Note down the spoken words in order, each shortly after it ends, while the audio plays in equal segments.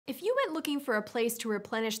If you went looking for a place to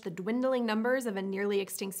replenish the dwindling numbers of a nearly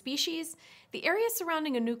extinct species, the area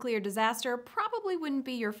surrounding a nuclear disaster probably wouldn't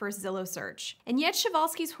be your first Zillow search. And yet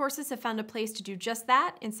Przewalski's horses have found a place to do just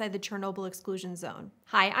that inside the Chernobyl Exclusion Zone.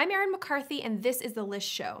 Hi, I'm Erin McCarthy, and this is The List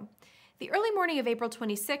Show. The early morning of April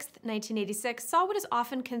 26, 1986 saw what is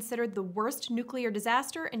often considered the worst nuclear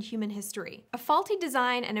disaster in human history. A faulty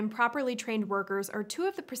design and improperly trained workers are two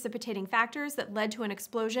of the precipitating factors that led to an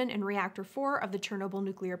explosion in Reactor 4 of the Chernobyl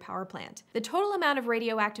nuclear power plant. The total amount of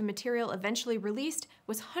radioactive material eventually released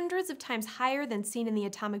was hundreds of times higher than seen in the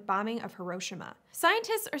atomic bombing of Hiroshima.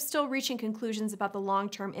 Scientists are still reaching conclusions about the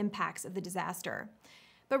long-term impacts of the disaster.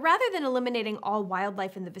 But rather than eliminating all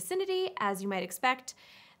wildlife in the vicinity, as you might expect,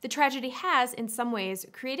 the tragedy has, in some ways,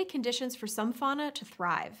 created conditions for some fauna to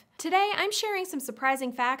thrive. Today, I'm sharing some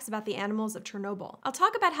surprising facts about the animals of Chernobyl. I'll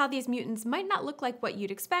talk about how these mutants might not look like what you'd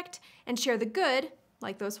expect, and share the good,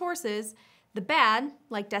 like those horses, the bad,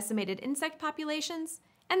 like decimated insect populations,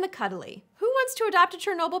 and the cuddly. Who wants to adopt a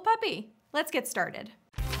Chernobyl puppy? Let's get started.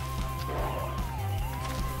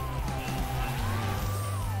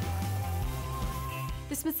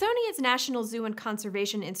 The Smithsonian's National Zoo and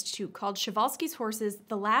Conservation Institute called Przewalski's horses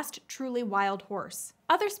the last truly wild horse.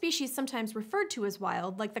 Other species sometimes referred to as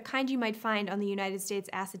wild, like the kind you might find on the United States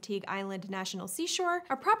Assateague Island National Seashore,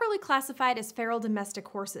 are properly classified as feral domestic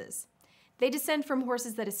horses. They descend from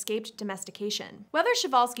horses that escaped domestication. Whether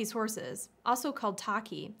Przewalski's horses, also called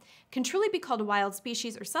taki, can truly be called a wild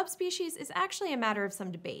species or subspecies is actually a matter of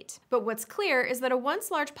some debate. But what's clear is that a once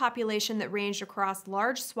large population that ranged across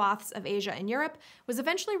large swaths of Asia and Europe was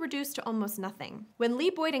eventually reduced to almost nothing. When Lee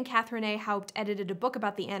Boyd and Catherine A. Haupt edited a book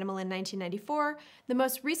about the animal in 1994, the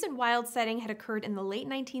most recent wild sighting had occurred in the late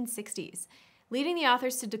 1960s. Leading the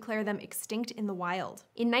authors to declare them extinct in the wild.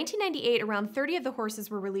 In 1998, around 30 of the horses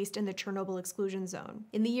were released in the Chernobyl Exclusion Zone.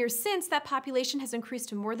 In the years since, that population has increased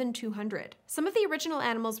to more than 200. Some of the original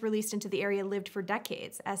animals released into the area lived for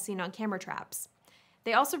decades, as seen on camera traps.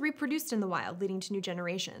 They also reproduced in the wild, leading to new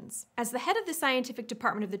generations. As the head of the scientific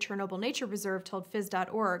department of the Chernobyl Nature Reserve told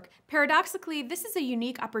phys.org, paradoxically, this is a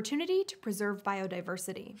unique opportunity to preserve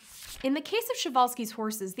biodiversity. In the case of Przewalski's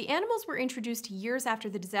horses, the animals were introduced years after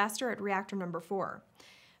the disaster at reactor number 4.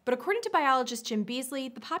 But according to biologist Jim Beasley,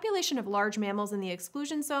 the population of large mammals in the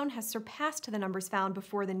exclusion zone has surpassed the numbers found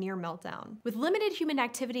before the near meltdown. With limited human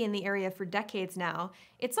activity in the area for decades now,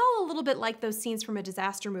 it's all a little bit like those scenes from a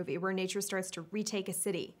disaster movie where nature starts to retake a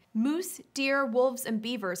city. Moose, deer, wolves, and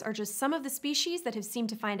beavers are just some of the species that have seemed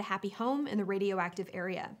to find a happy home in the radioactive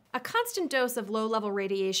area. A constant dose of low-level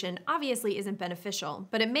radiation obviously isn't beneficial,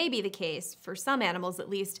 but it may be the case, for some animals at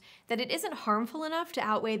least, that it isn't harmful enough to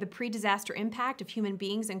outweigh the pre-disaster impact of human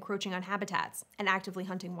beings encroaching on habitats and actively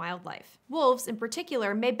hunting wildlife. Wolves, in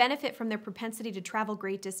particular, may benefit from their propensity to travel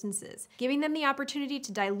great distances, giving them the opportunity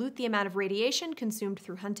to dilute the amount of radiation consumed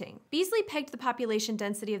through hunting. Beasley pegged the population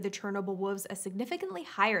density of the Chernobyl wolves as significantly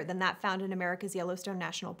higher than that found in America's Yellowstone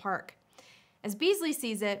National Park. As Beasley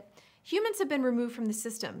sees it, humans have been removed from the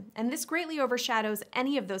system, and this greatly overshadows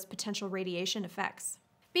any of those potential radiation effects.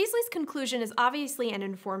 Beasley's conclusion is obviously an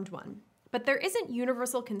informed one. But there isn't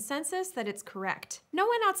universal consensus that it's correct. No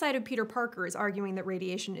one outside of Peter Parker is arguing that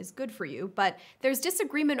radiation is good for you, but there's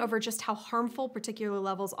disagreement over just how harmful particular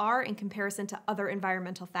levels are in comparison to other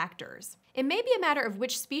environmental factors. It may be a matter of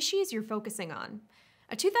which species you're focusing on.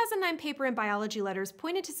 A 2009 paper in Biology Letters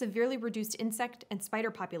pointed to severely reduced insect and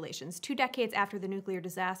spider populations 2 decades after the nuclear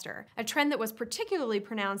disaster, a trend that was particularly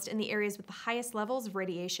pronounced in the areas with the highest levels of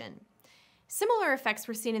radiation. Similar effects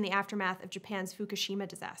were seen in the aftermath of Japan's Fukushima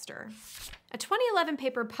disaster. A 2011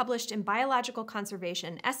 paper published in Biological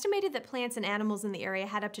Conservation estimated that plants and animals in the area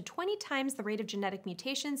had up to 20 times the rate of genetic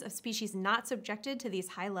mutations of species not subjected to these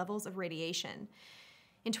high levels of radiation.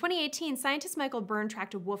 In 2018, scientist Michael Byrne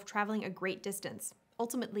tracked a wolf traveling a great distance,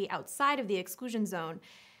 ultimately outside of the exclusion zone,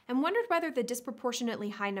 and wondered whether the disproportionately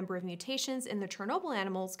high number of mutations in the Chernobyl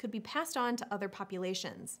animals could be passed on to other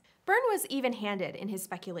populations. Byrne was even-handed in his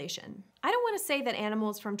speculation. I don't want to say that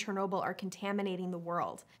animals from Chernobyl are contaminating the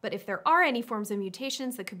world, but if there are any forms of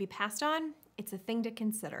mutations that could be passed on, it's a thing to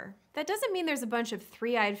consider. That doesn't mean there's a bunch of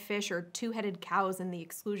three-eyed fish or two-headed cows in the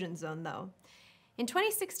exclusion zone, though. In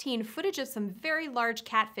 2016, footage of some very large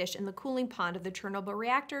catfish in the cooling pond of the Chernobyl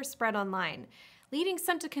reactor spread online, leading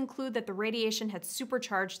some to conclude that the radiation had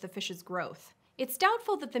supercharged the fish's growth. It's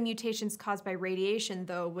doubtful that the mutations caused by radiation,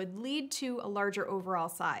 though, would lead to a larger overall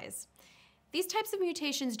size. These types of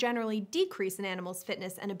mutations generally decrease an animal's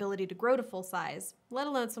fitness and ability to grow to full size, let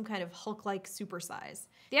alone some kind of Hulk-like super size.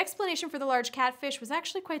 The explanation for the large catfish was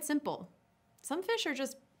actually quite simple. Some fish are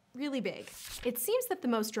just really big. It seems that the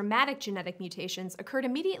most dramatic genetic mutations occurred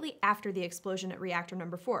immediately after the explosion at reactor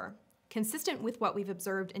number 4, consistent with what we've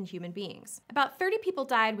observed in human beings. About 30 people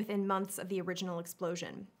died within months of the original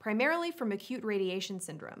explosion, primarily from acute radiation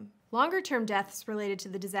syndrome. Longer-term deaths related to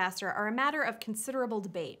the disaster are a matter of considerable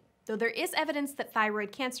debate, though there is evidence that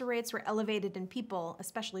thyroid cancer rates were elevated in people,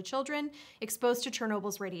 especially children, exposed to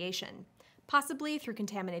Chernobyl's radiation, possibly through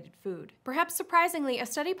contaminated food. Perhaps surprisingly, a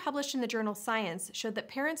study published in the journal Science showed that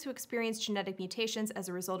parents who experienced genetic mutations as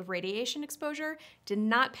a result of radiation exposure did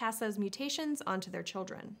not pass those mutations on to their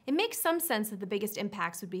children. It makes some sense that the biggest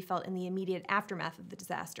impacts would be felt in the immediate aftermath of the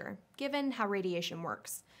disaster, given how radiation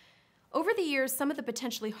works. Over the years, some of the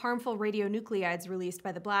potentially harmful radionuclides released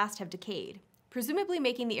by the blast have decayed, presumably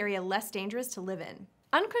making the area less dangerous to live in.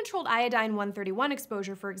 Uncontrolled iodine-131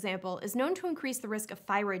 exposure, for example, is known to increase the risk of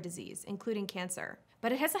thyroid disease, including cancer.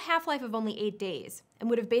 But it has a half-life of only 8 days, and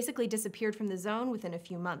would have basically disappeared from the zone within a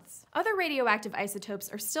few months. Other radioactive isotopes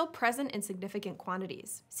are still present in significant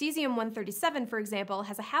quantities. Cesium-137, for example,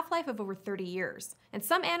 has a half-life of over 30 years, and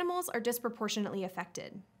some animals are disproportionately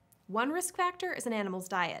affected. One risk factor is an animal's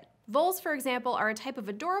diet. Voles, for example, are a type of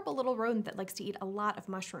adorable little rodent that likes to eat a lot of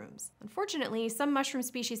mushrooms. Unfortunately, some mushroom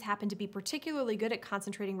species happen to be particularly good at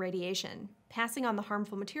concentrating radiation, passing on the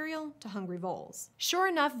harmful material to hungry voles. Sure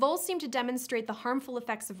enough, voles seem to demonstrate the harmful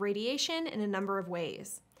effects of radiation in a number of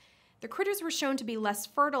ways. The critters were shown to be less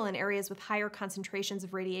fertile in areas with higher concentrations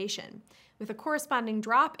of radiation, with a corresponding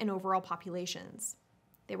drop in overall populations.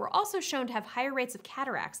 They were also shown to have higher rates of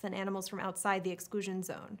cataracts than animals from outside the exclusion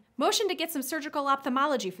zone. Motion to get some surgical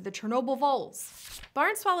ophthalmology for the Chernobyl voles.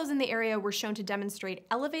 Barn swallows in the area were shown to demonstrate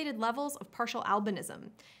elevated levels of partial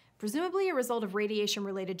albinism, presumably a result of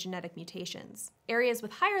radiation-related genetic mutations. Areas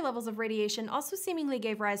with higher levels of radiation also seemingly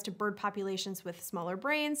gave rise to bird populations with smaller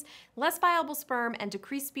brains, less viable sperm, and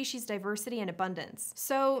decreased species diversity and abundance.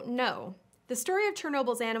 So, no. The story of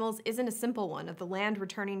Chernobyl's animals isn't a simple one of the land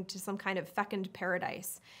returning to some kind of fecund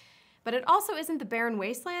paradise. But it also isn't the barren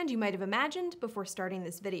wasteland you might have imagined before starting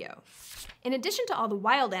this video. In addition to all the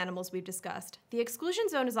wild animals we've discussed, the exclusion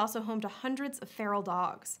zone is also home to hundreds of feral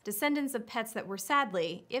dogs, descendants of pets that were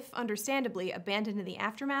sadly, if understandably, abandoned in the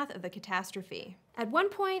aftermath of the catastrophe. At one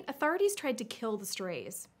point, authorities tried to kill the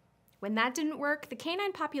strays. When that didn't work, the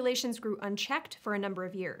canine populations grew unchecked for a number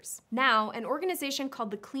of years. Now, an organization called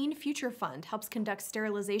the Clean Future Fund helps conduct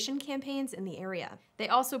sterilization campaigns in the area. They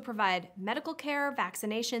also provide medical care,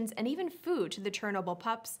 vaccinations, and even food to the Chernobyl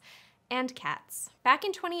pups and cats. Back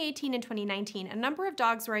in 2018 and 2019, a number of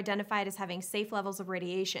dogs were identified as having safe levels of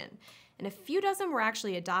radiation, and a few dozen were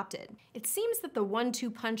actually adopted. It seems that the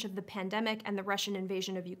 1-2 punch of the pandemic and the Russian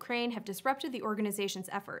invasion of Ukraine have disrupted the organization's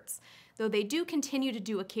efforts, though they do continue to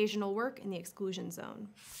do occasional work in the exclusion zone.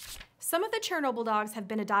 Some of the Chernobyl dogs have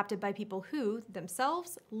been adopted by people who,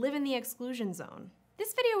 themselves, live in the exclusion zone.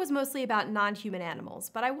 This video was mostly about non-human animals,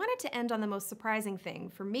 but I wanted to end on the most surprising thing,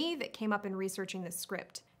 for me, that came up in researching this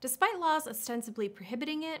script. Despite laws ostensibly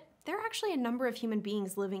prohibiting it, there are actually a number of human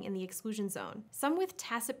beings living in the exclusion zone, some with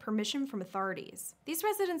tacit permission from authorities. These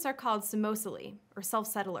residents are called samosili, or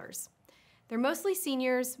self-settlers. They're mostly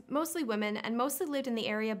seniors, mostly women, and mostly lived in the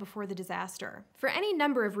area before the disaster. For any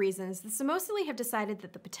number of reasons, the samosili have decided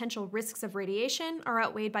that the potential risks of radiation are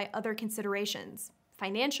outweighed by other considerations,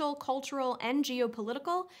 financial, cultural, and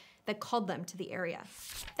geopolitical, that called them to the area.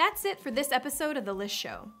 That's it for this episode of The List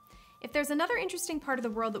Show. If there's another interesting part of the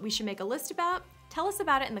world that we should make a list about, tell us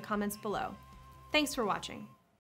about it in the comments below. Thanks for watching.